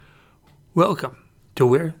Welcome to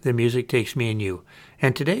Where the Music Takes Me and You.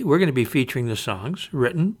 And today we're going to be featuring the songs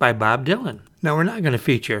written by Bob Dylan. Now we're not going to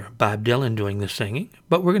feature Bob Dylan doing the singing,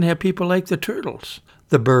 but we're going to have people like the Turtles,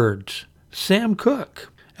 the Byrds, Sam Cooke,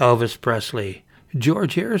 Elvis Presley,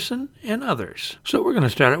 George Harrison, and others. So we're going to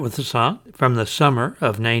start out with a song from the summer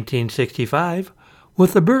of 1965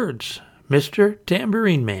 with the Byrds, Mr.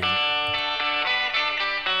 Tambourine Man.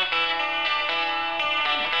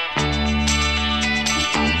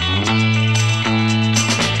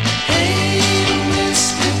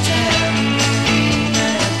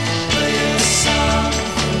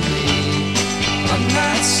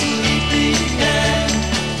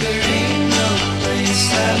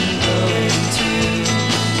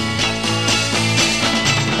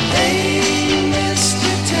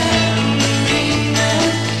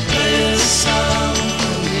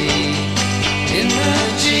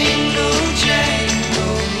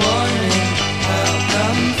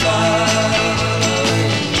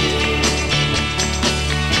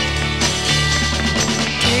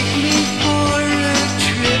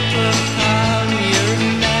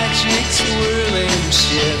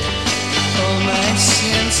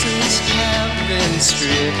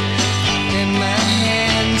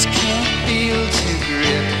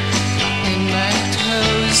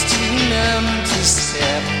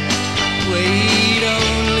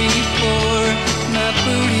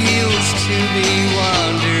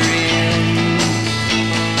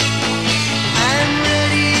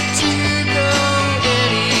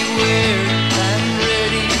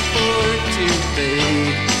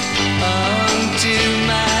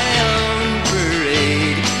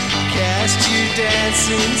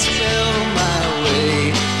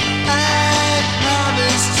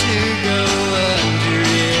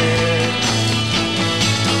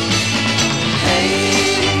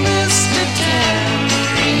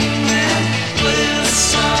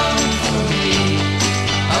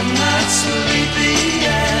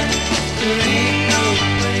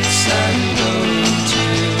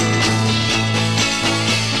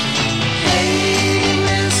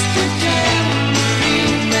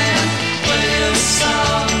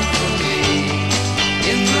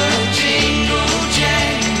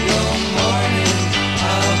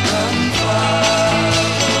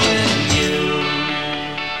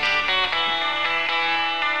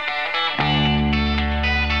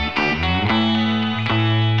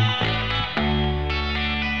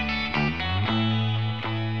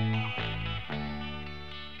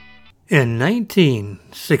 In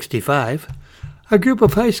 1965, a group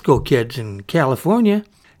of high school kids in California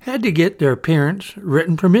had to get their parents'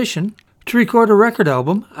 written permission to record a record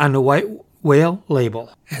album on the White Whale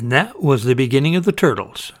label. And that was the beginning of the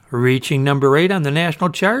Turtles, reaching number 8 on the national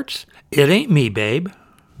charts. It Ain't Me, Babe.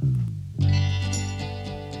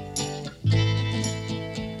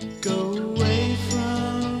 Go away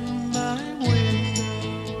from my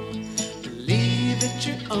window, believe at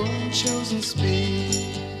your own chosen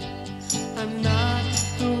speed. I'm not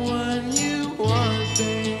the one you want,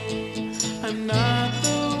 babe. I'm not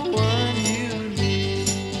the one you need.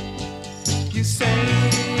 You say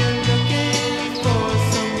you're looking for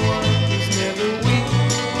someone who's never weak,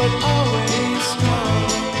 but always strong,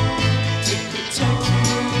 to protect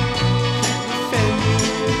you and defend you,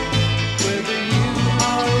 whether you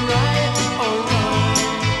are right or wrong.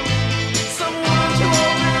 Someone to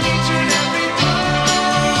open each and every door.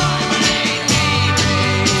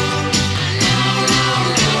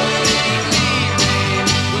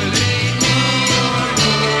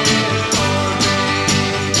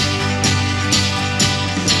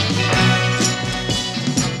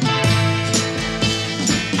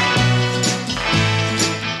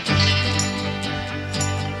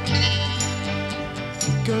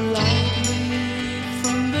 Go lightly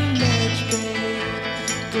from the ledge, babe.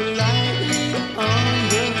 Go lightly on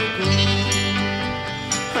the ground.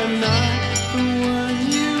 I'm not the one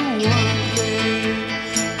you want, babe.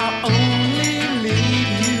 I'll only lead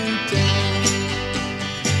you down.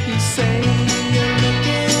 You say you're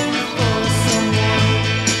looking for someone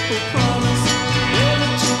who promise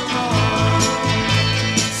never to part.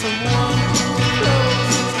 Someone to close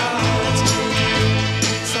his eyes to you.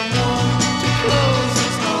 Someone to close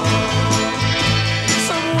his heart.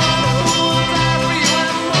 Someone who will die for you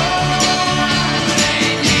and more. It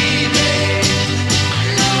ain't me, babe.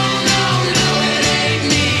 No, no, no, it ain't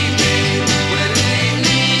me, babe. Well, it ain't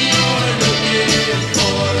me you're looking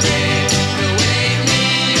for, babe. No, it ain't me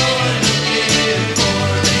you're looking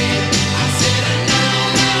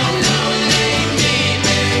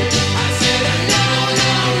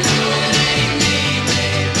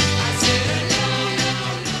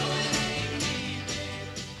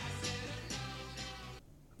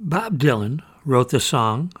Bob Dylan wrote the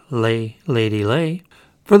song Lay, Lady Lay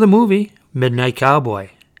for the movie Midnight Cowboy,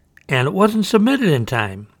 and it wasn't submitted in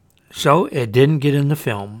time, so it didn't get in the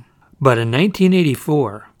film. But in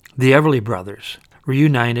 1984, the Everly Brothers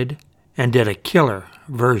reunited and did a killer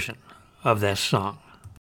version of that song.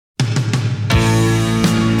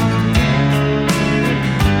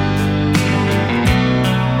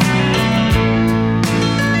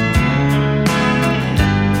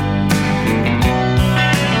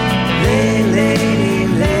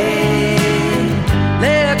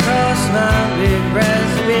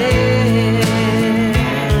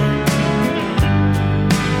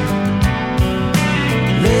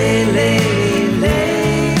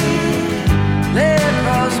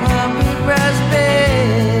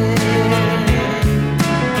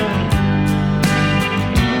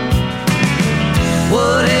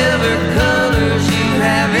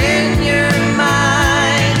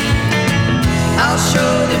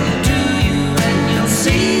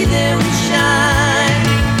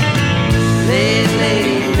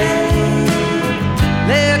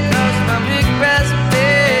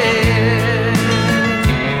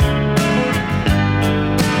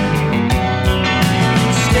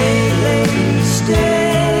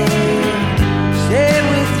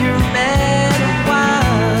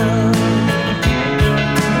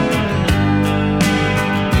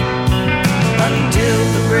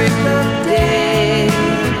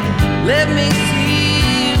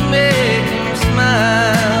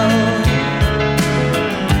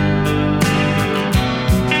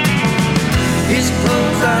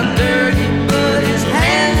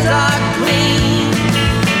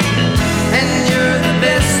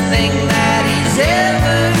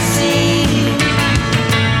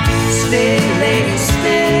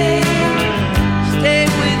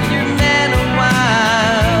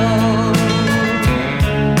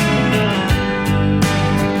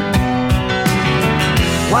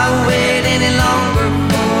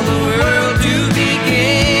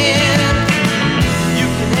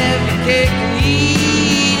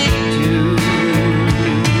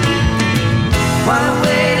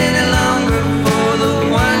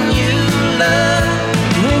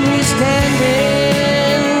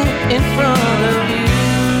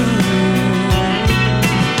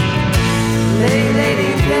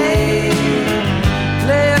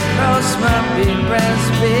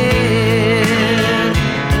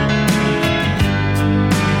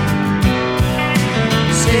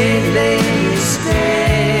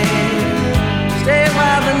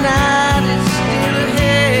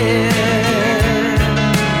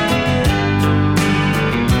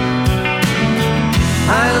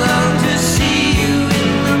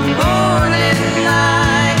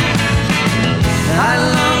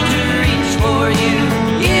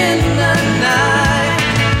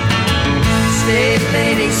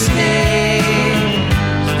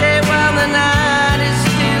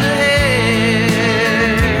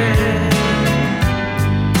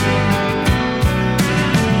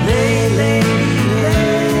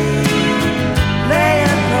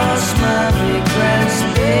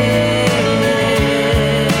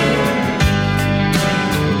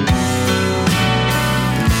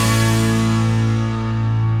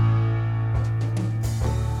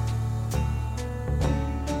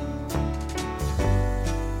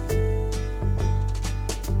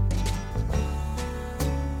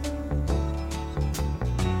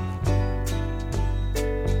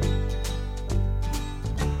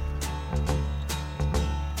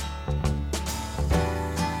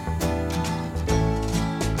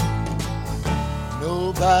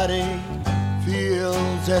 Nobody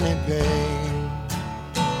feels any pain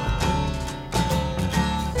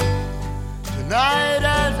tonight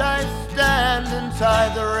as I stand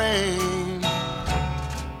inside the rain.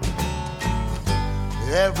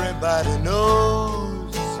 Everybody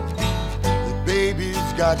knows that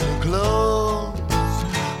baby's got me close.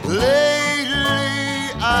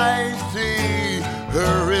 Lately I see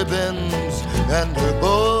her ribbons and her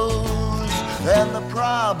bows, and the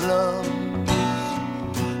problem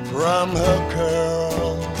from her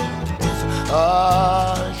curls.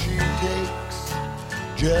 She takes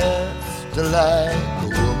just like a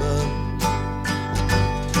woman,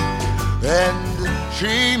 and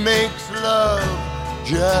she makes love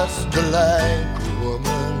just like a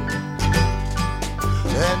woman,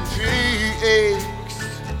 and she aches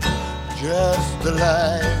just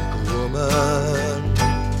like a woman,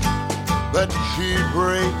 but she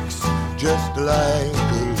breaks just like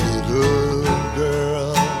a little girl.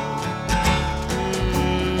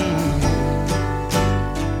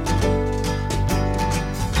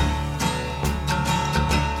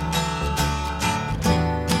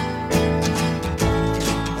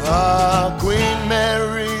 Queen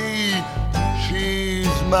Mary, she's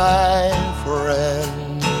my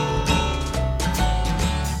friend.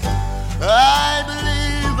 I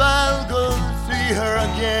believe I'll go see her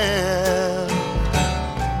again.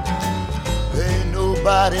 Ain't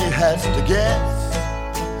nobody has to guess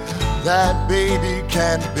that baby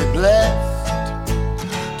can't be blessed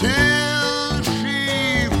till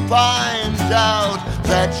she finds out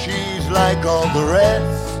that she's like all the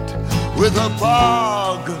rest. With her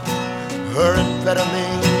fog, her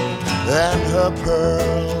amphetamine, and her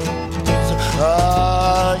pearls,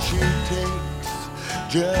 she takes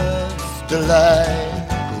just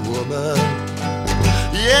like a woman.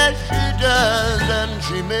 Yes, she does, and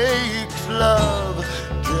she makes love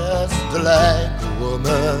just like a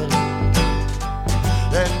woman.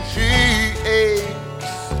 And she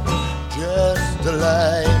aches just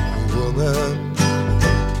like a woman,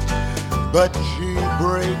 but she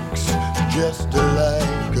breaks just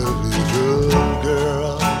like a little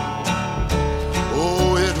girl.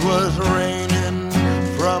 Oh, it was raining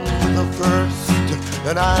from the first,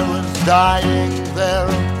 and I was dying there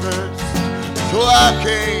of thirst, so I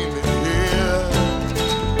came here.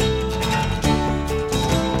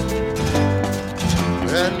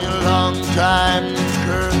 And your long time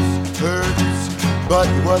curse hurts, but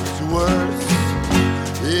what's worse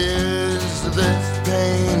is this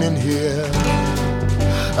pain in here.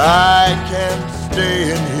 I can't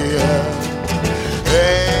stay in here,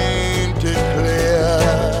 ain't it clear?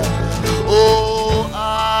 Oh, I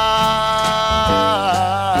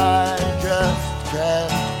just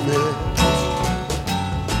can't fit.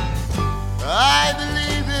 I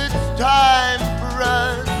believe it's time for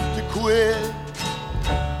us to quit.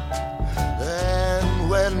 And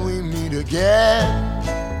when we meet again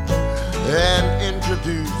and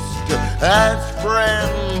introduced as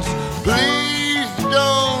friends, please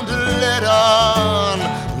don't let on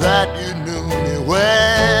that you knew me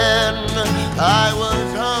when I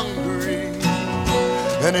was hungry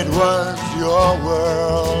and it was your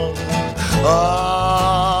world.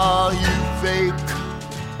 Oh, you fake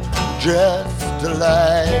just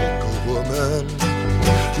like a woman.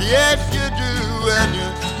 Yes, you do, and you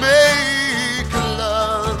make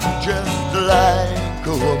love just like a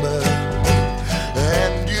woman.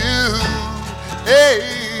 And you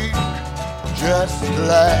ache just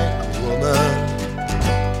like a woman,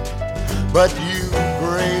 but you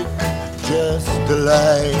break just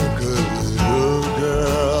like a little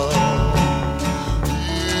girl.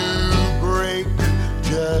 You break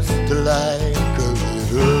just like a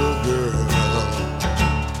little girl.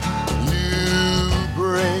 You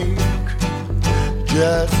break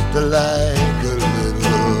just like a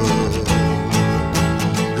little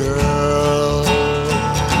girl.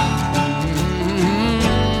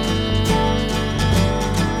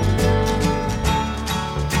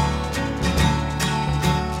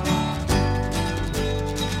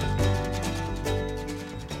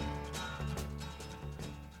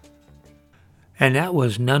 And that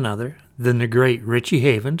was none other than the great Richie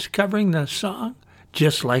Havens covering the song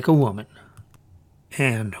Just Like a Woman.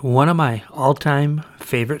 And one of my all-time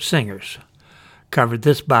favorite singers covered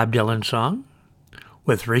this Bob Dylan song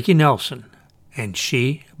with Ricky Nelson, and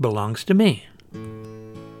She Belongs to Me.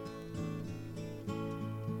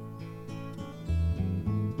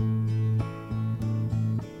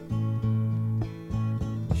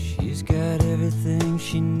 She's got everything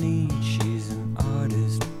she needs. She's an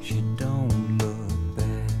artist. She don't look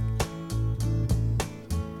back.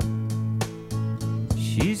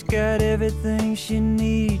 She's got everything she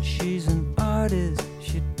needs. She's an artist.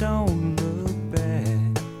 She don't look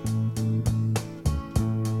back.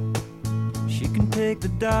 She can take the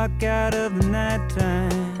dark out of the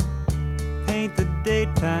nighttime, paint the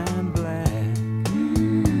daytime black.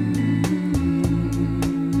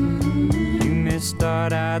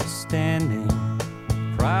 Start outstanding,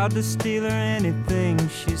 proud to steal her anything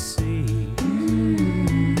she sees.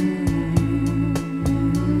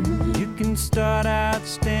 You can start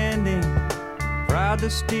outstanding, proud to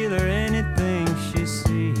steal her anything she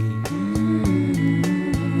sees.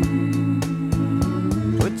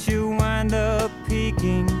 But you wind up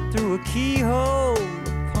peeking through a keyhole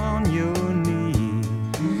upon your knee.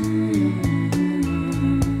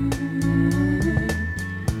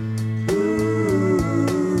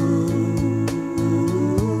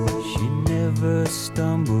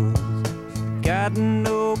 Stumbles, got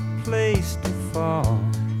no place to fall.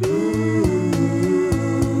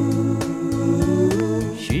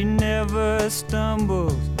 She never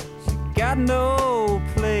stumbles, she got no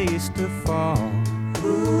place to fall.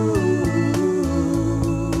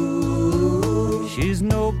 She's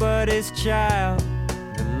nobody's child,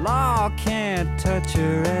 the law can't touch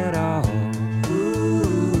her at all.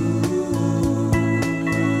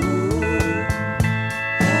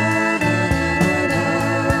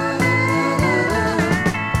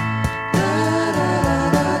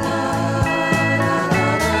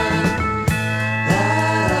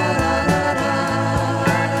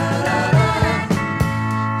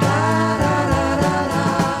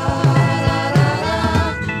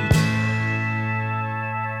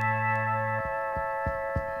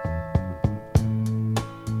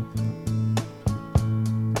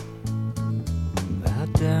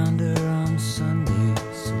 Down to her on Sunday,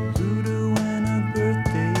 salute her when her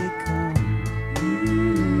birthday comes.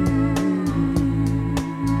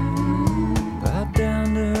 Bow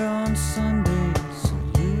down to her on Sunday,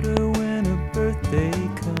 salute her when her birthday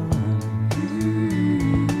comes.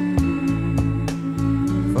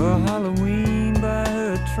 For Halloween, buy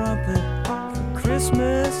her a trumpet. For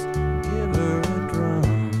Christmas, give her a drum.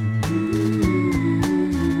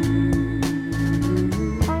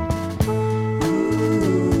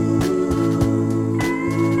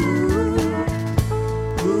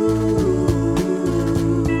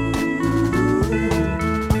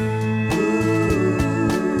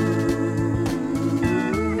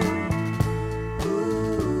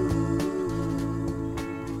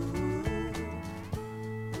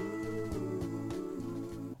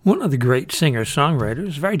 One of the great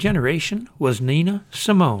singer-songwriters of our generation was Nina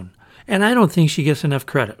Simone, and I don't think she gets enough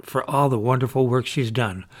credit for all the wonderful work she's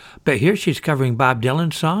done. But here she's covering Bob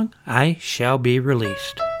Dylan's song, I Shall Be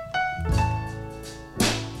Released.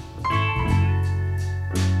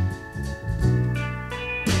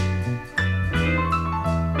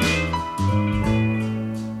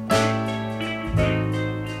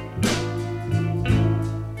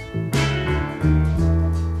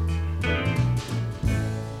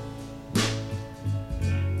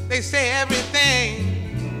 They say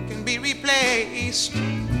everything can be replaced.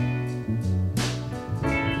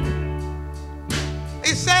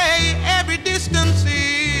 They say every distance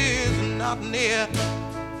is not near.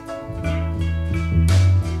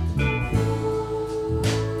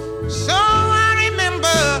 So I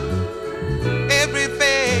remember every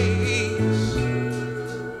face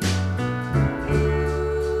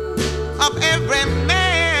of every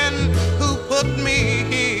man who put me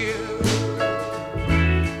here.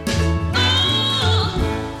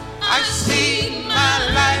 I see my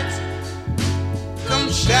light come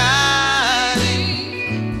shining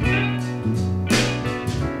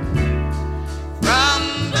from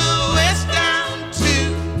the west down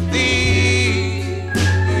to the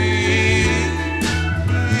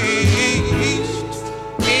east.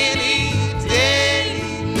 Any day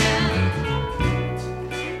now,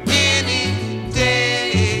 any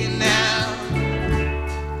day now,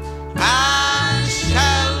 I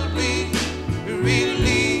shall be released.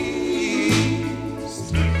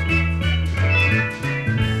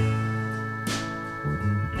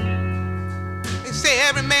 They say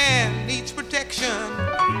every man needs protection.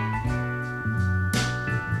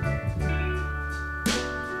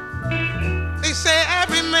 They say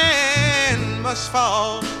every man must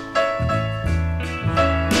fall. So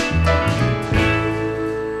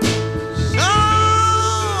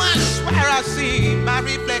I swear I see my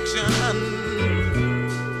reflection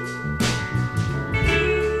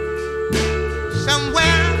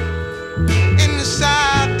somewhere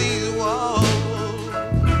inside these walls.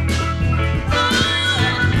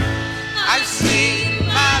 I see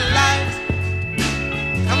my light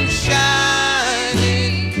come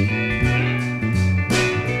shining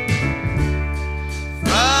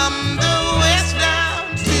from the west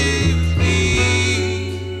down to the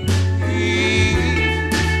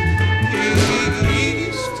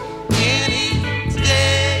east. Any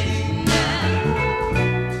day now,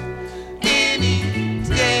 any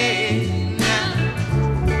day now,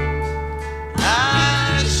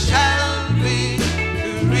 I shall be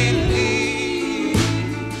released.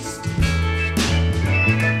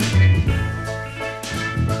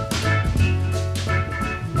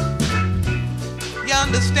 You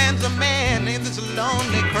understands a man in this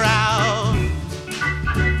lonely crowd,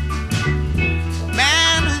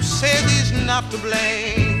 man who says he's not to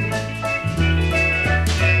blame.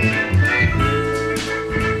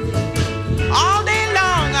 All day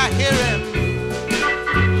long I hear him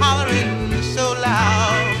hollering so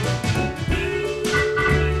loud,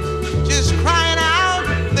 just crying out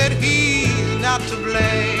that he's not to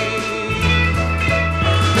blame.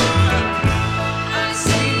 I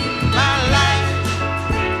see my light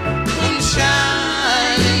come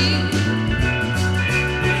shining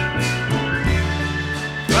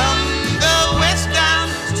from the west down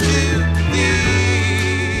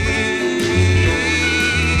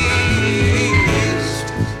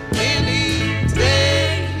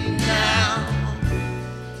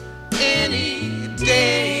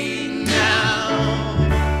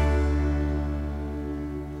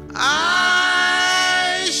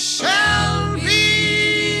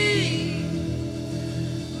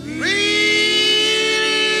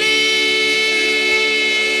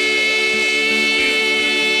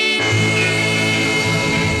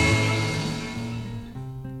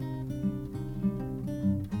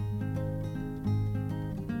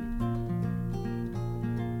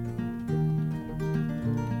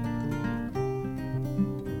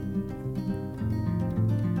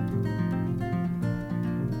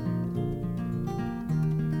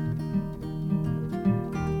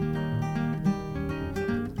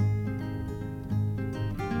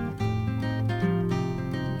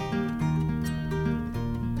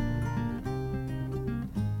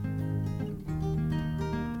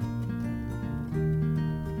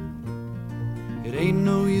ain't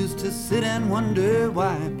no use to sit and wonder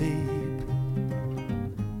why, babe.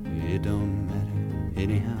 It don't matter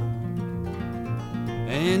anyhow.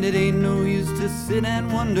 And it ain't no use to sit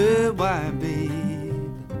and wonder why, babe,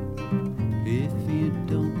 if you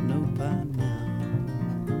don't know by now.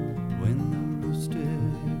 When the rooster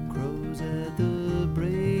crows at the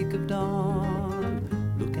break of dawn,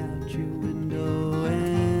 look out your window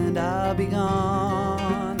and I'll be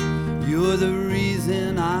gone. You're the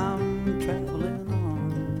reason I'm traveling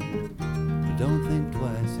on. But don't think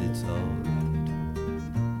twice, it's alright.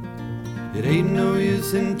 It ain't no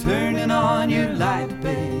use in turning on your light,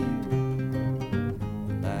 babe.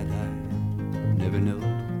 The light I never knowed.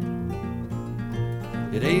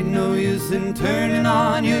 It ain't no use in turning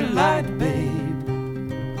on your light, babe.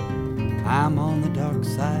 I'm on the dark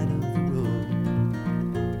side of the road.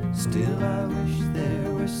 Still I wish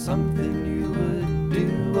there was something you would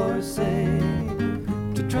do or say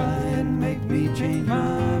to try and make me change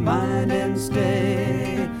my mind and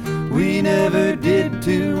stay. We never did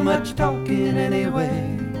too much talking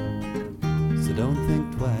anyway, so don't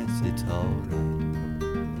think twice, it's alright.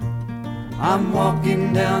 I'm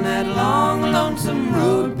walking down that long, lonesome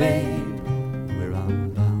road, babe. Where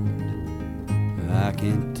I'm bound, I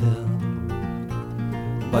can't tell.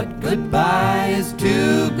 But goodbye is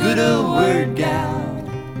too good a word, gal,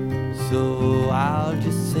 so I'll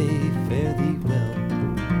just say fare thee well.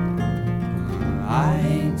 I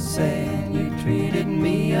ain't saying you treated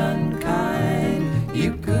me unkind,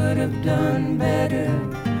 you could have done better,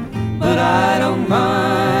 but I don't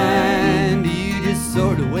mind. You just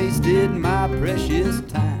sort of wasted my precious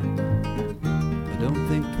time, but don't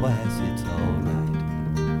think twice, it's alright.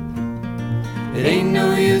 It ain't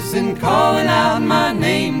no use in calling out my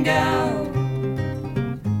name, gal,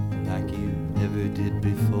 like you never did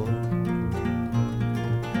before.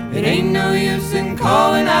 It ain't no use in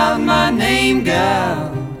calling out my name,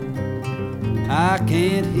 gal, I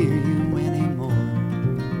can't hear you anymore.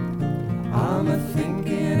 I'm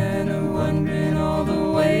a-thinking and a-wondering all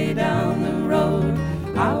the way down the road.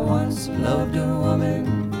 I once loved a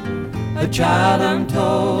woman, a child I'm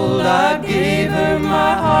told. I gave her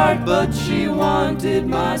my heart, but she wanted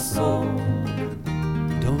my soul.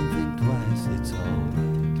 Don't think twice, it's alright.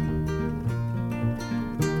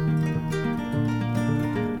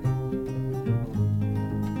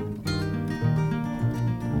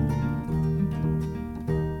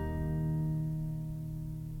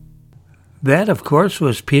 That, of course,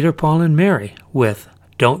 was Peter, Paul, and Mary with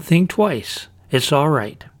Don't Think Twice, It's All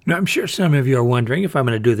Right. Now, I'm sure some of you are wondering if I'm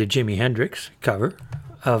going to do the Jimi Hendrix cover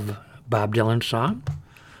of Bob Dylan's song,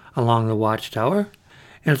 Along the Watchtower.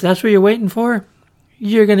 And if that's what you're waiting for,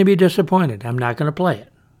 you're going to be disappointed. I'm not going to play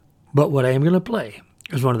it. But what I am going to play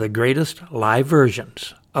is one of the greatest live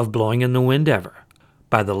versions of Blowing in the Wind ever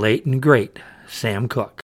by the late and great Sam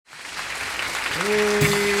Cooke.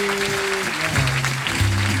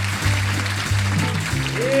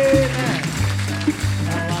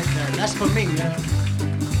 That's for me,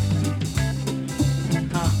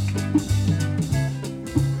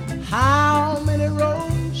 How many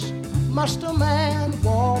roads must a man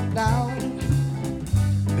walk down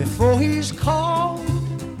before he's called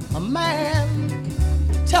a man?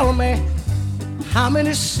 Tell me, how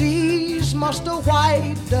many seas must a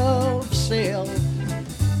white dove sail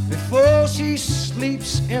before she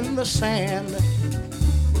sleeps in the sand?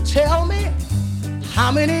 Tell me,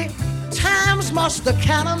 how many times must the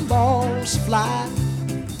cannonballs fly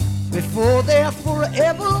before they're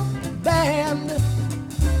forever banned?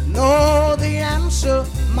 No, the answer,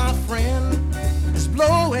 my friend, is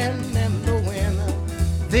blowing in the wind.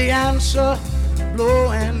 The answer,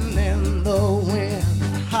 blowing in the wind.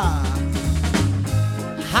 Ha.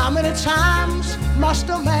 How many times must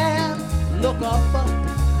a man look up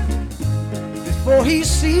before he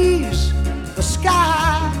sees the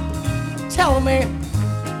sky? Tell me,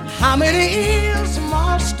 how many ears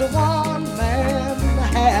must one man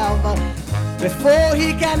have before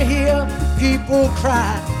he can hear people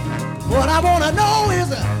cry? What I want to know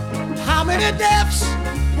is how many deaths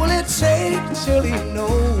will it take till he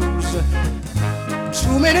knows?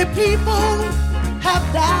 Too many people have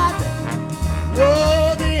died.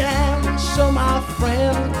 Oh, the answer, my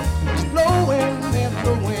friend, is blowing in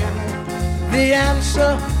the wind. The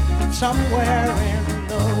answer, somewhere in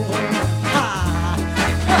the wind.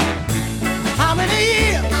 How many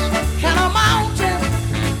years can a mountain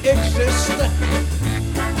exist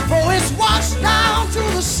before it's washed down to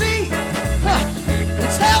the sea?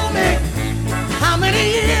 Tell me, how many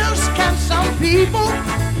years can some people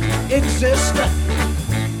exist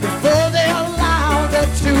before they're allowed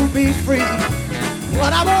to be free?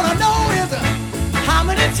 What I want to know is how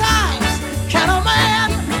many times can a man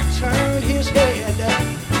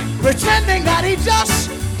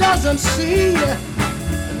doesn't see.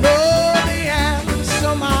 No, the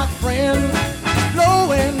answer, my friend, is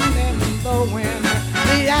blowing in the wind.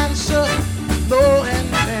 The answer, blowing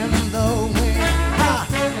in the wind. Ah.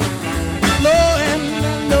 Blowing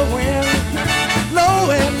in the wind,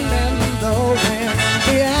 blowing in the wind.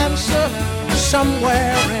 The answer,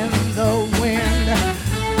 somewhere in the wind.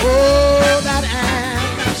 Oh, that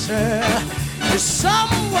answer is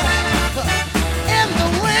somewhere in the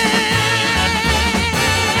wind.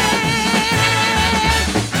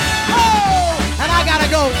 Oh, and I gotta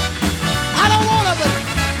go. I don't wanna, but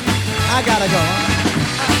I gotta go.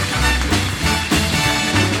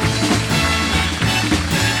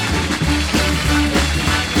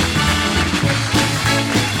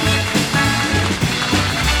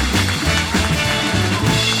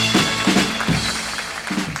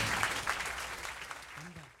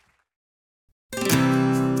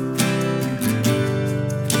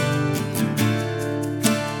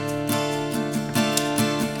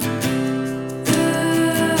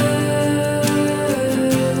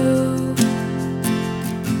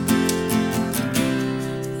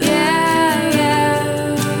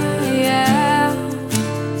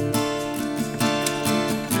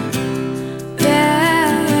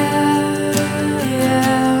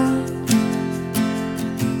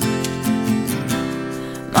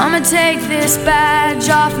 Mama, take this badge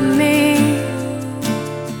off of me.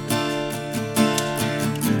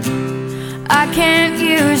 I can't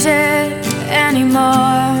use it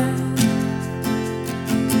anymore.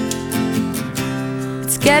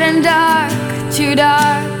 It's getting dark, too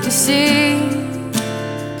dark to see.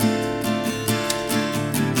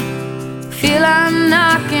 Feel I'm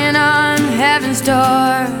knocking on heaven's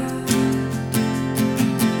door.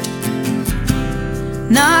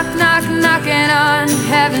 Knock, knock, knocking on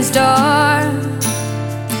heaven's door.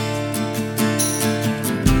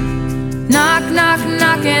 Knock, knock,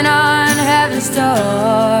 knocking on heaven's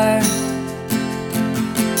door.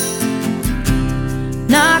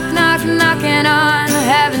 Knock, knock, knocking on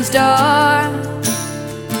heaven's door.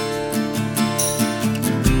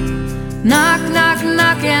 Knock, knock,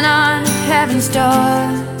 knocking on heaven's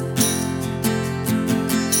door.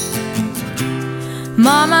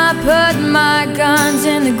 Mama put my guns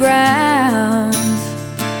in the ground.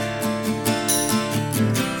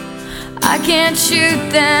 I can't shoot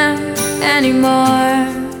them anymore.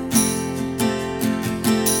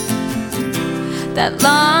 That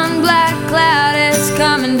long black cloud is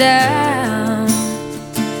coming down.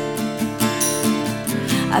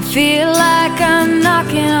 I feel like I'm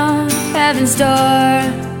knocking on heaven's door.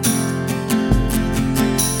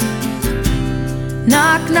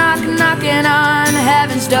 Knock, knock, knocking on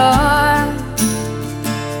heaven's door.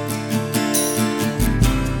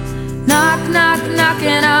 Knock, knock,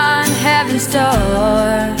 knocking on heaven's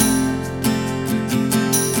door.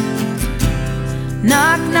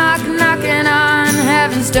 Knock, knock, knocking on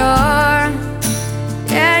heaven's door.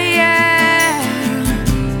 Yeah, yeah.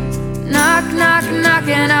 Knock, knock,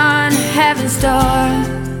 knocking on heaven's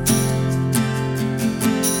door.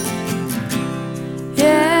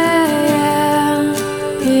 Yeah, yeah,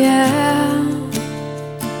 yeah.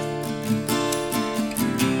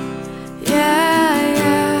 Yeah,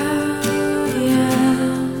 yeah, yeah.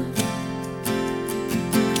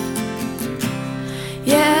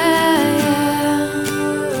 Yeah, yeah,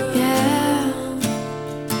 yeah.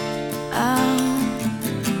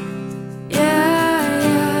 Yeah,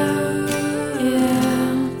 yeah, yeah.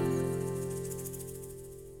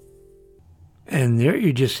 And there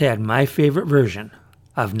you just had my favorite version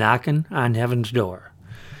of Knockin' on Heaven's Door.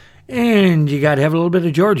 And you got to have a little bit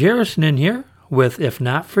of George Harrison in here with If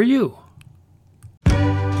Not For You.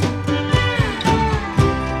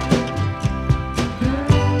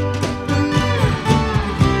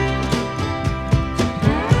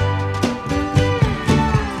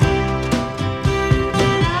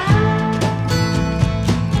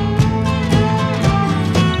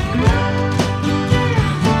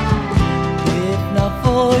 If not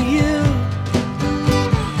for you,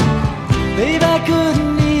 babe, I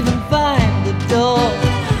couldn't even find the door.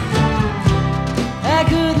 I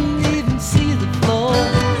couldn't even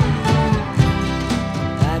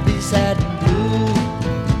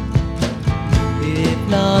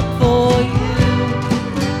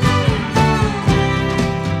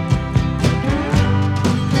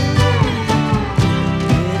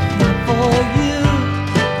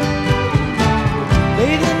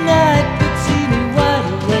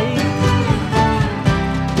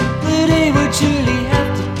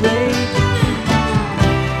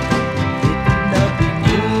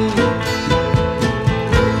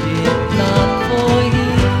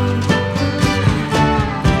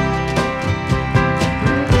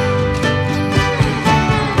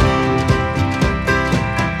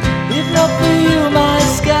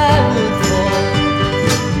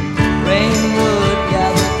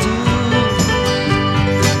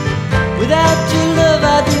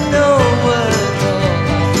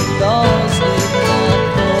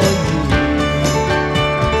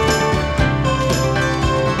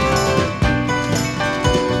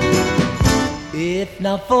If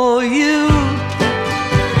not for you,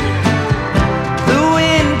 the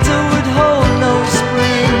winter would hold no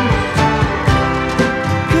spring.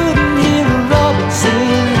 Couldn't hear a robin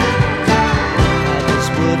sing. I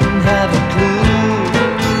just wouldn't have a clue.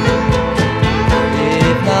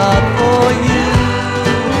 If not for you.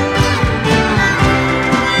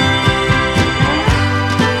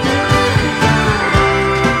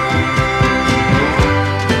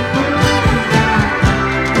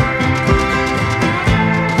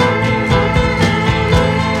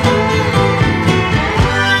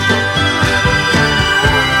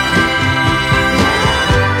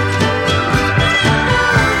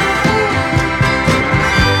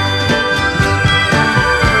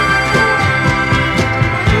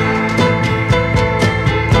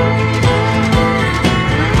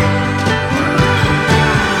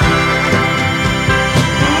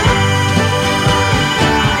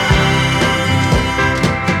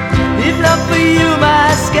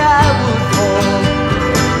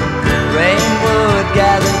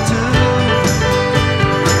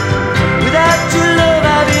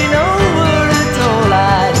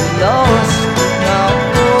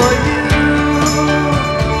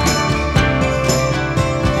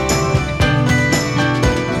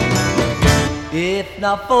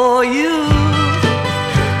 Not for you,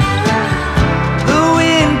 the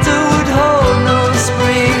winter would hold no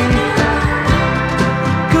spring.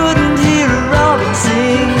 Couldn't hear a robin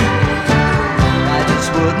sing. I just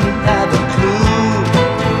wouldn't have a clue.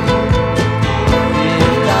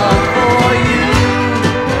 If not for you,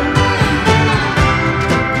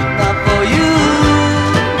 not for you.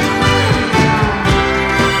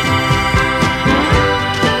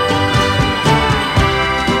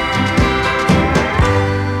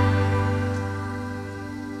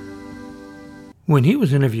 When he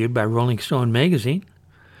was interviewed by Rolling Stone magazine,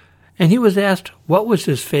 and he was asked what was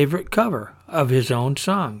his favorite cover of his own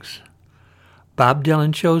songs, Bob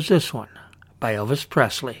Dylan chose this one by Elvis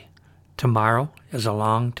Presley, Tomorrow is a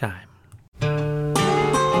Long Time.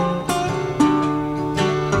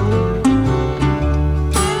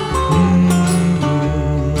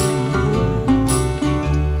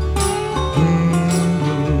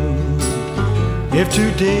 If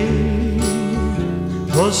today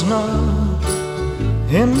was not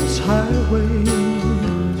endless highway,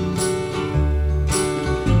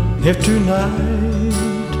 if tonight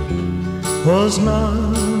was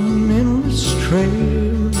not an endless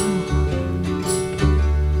trail,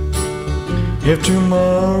 if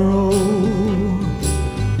tomorrow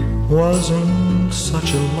wasn't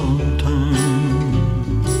such a long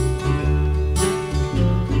time,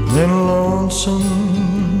 then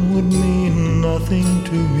lonesome would mean nothing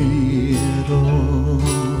to me at all.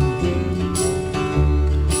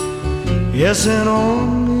 Yes, and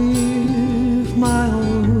only if my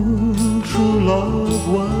own true love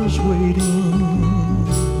was waiting,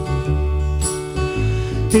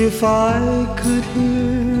 if I could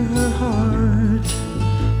hear her heart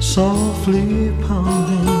softly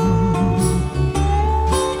pounding,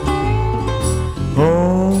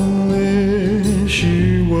 only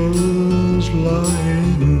she was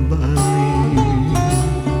lying by me,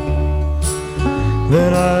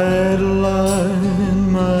 then I'd lie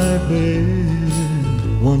in my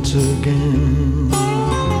bed once again.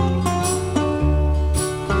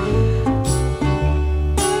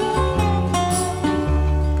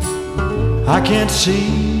 I can't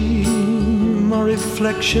see my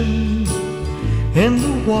reflection in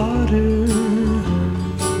the water,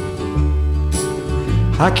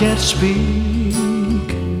 I can't speak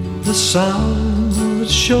the sounds that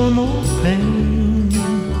show no pain,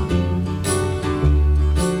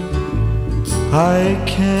 I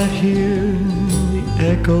can't hear the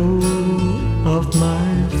echo of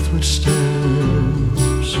my footsteps,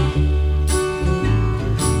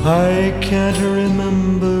 I can't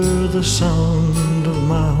remember the sound of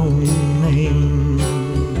my own name.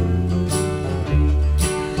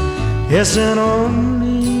 Yes, and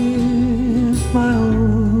only if my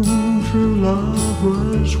own true love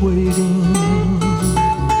was waiting,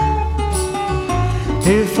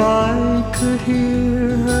 if I could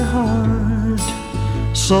hear her heart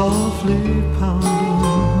softly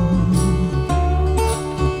pounding,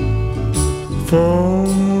 if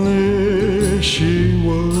only she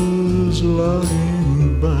was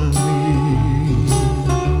lying by me,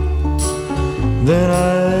 then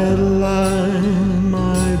I'd lie in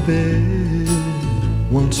my bed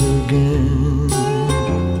once again.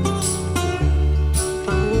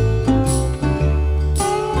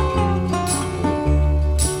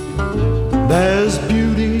 There's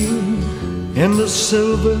beauty in the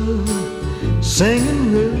silver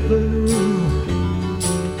singing river,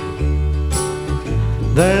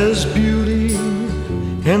 There's beauty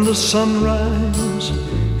in the sunrise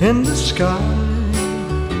in the sky,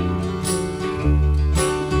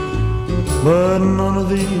 but none of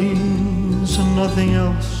these and nothing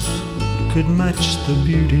else could match the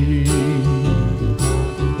beauty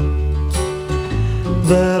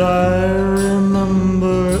that I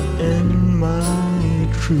remember in my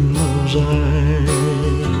true love's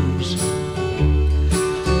eyes.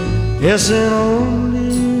 Yes, and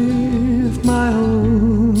only if my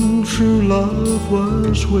own true love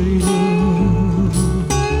was waiting,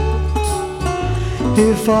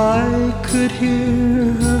 if I could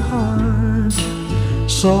hear her heart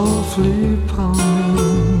softly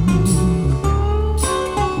pounding,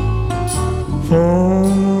 if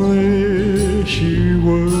only she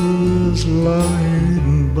was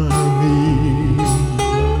lying by me,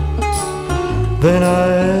 then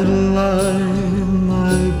I'd lie in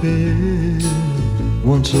my bed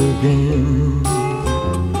once again.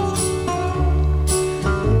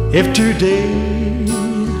 If today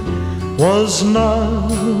was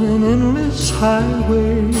not an endless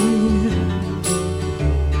highway,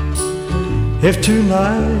 if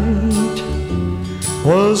tonight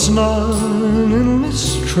was not an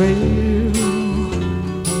endless trail,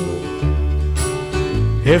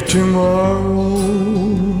 if tomorrow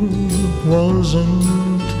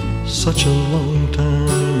wasn't such a long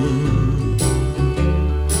time,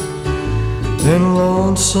 then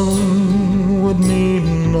lonesome would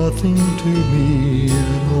mean nothing to me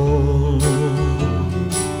at all.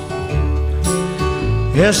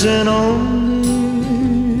 Yes, and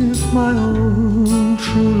only if my own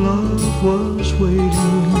true love was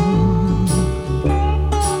waiting,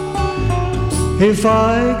 if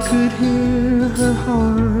I could hear her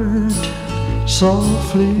heart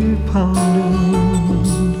softly pounding,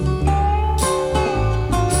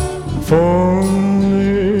 if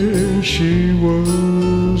only she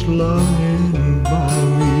was lying by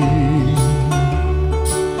me,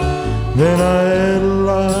 then I'd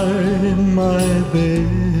lie in my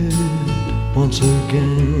bed once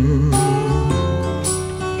again.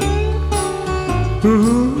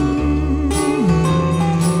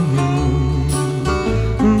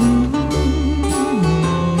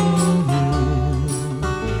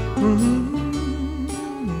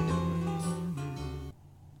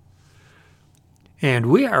 And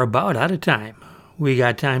we are about out of time. We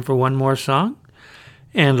got time for one more song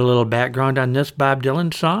and a little background on this Bob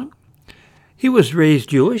Dylan song. He was raised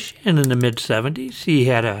Jewish, and in the mid-70s he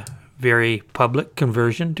had a very public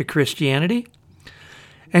conversion to Christianity.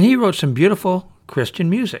 And he wrote some beautiful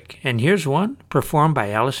Christian music. And here's one performed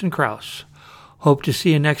by Alison Krauss. Hope to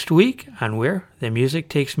see you next week on Where the Music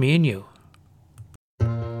Takes Me and You.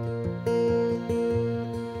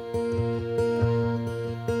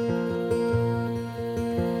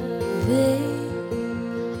 They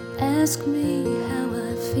ask me how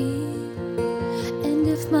I feel and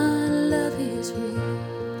if my love is real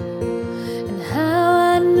and how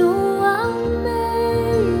I know I'll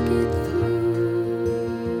make it through.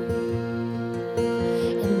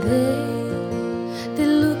 And they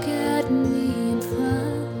look at me and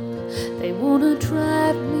frown. They wanna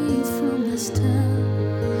drive me from this town.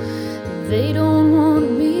 They don't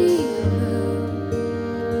want me around,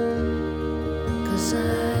 'cause I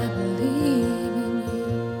believe in you.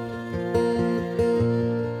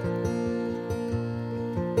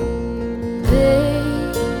 They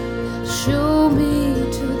show me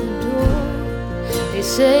to the door. They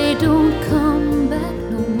say don't come back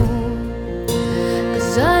no more,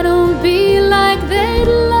 'cause I don't be like they'd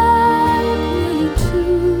like me to.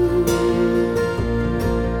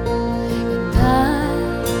 And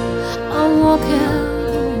I'll walk out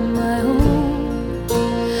on my own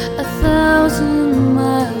 1,000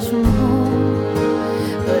 miles from home,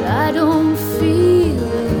 but I don't feel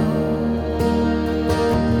alone,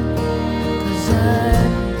 'cause I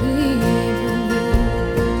believe in you.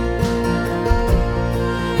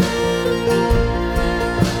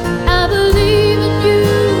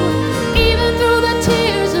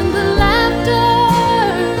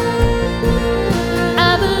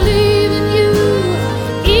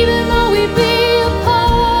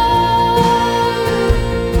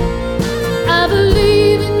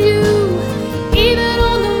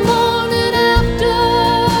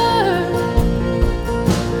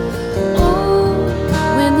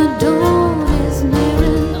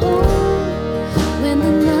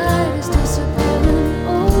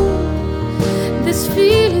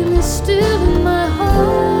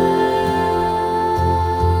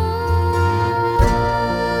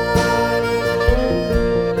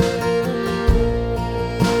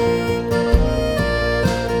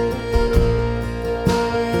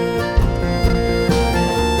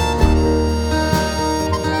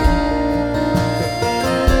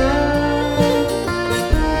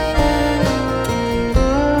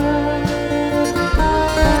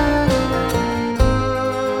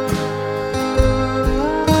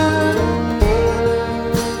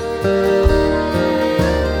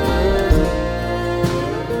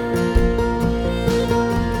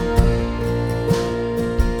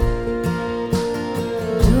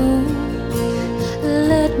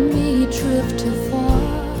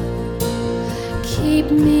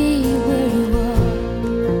 keep me where you are,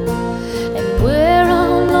 and where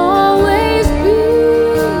I'll always be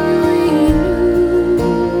renewed.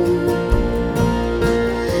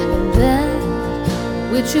 And that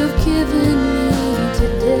which you've given me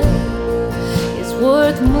today is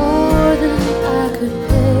worth more than I could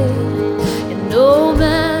pay, and no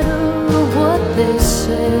matter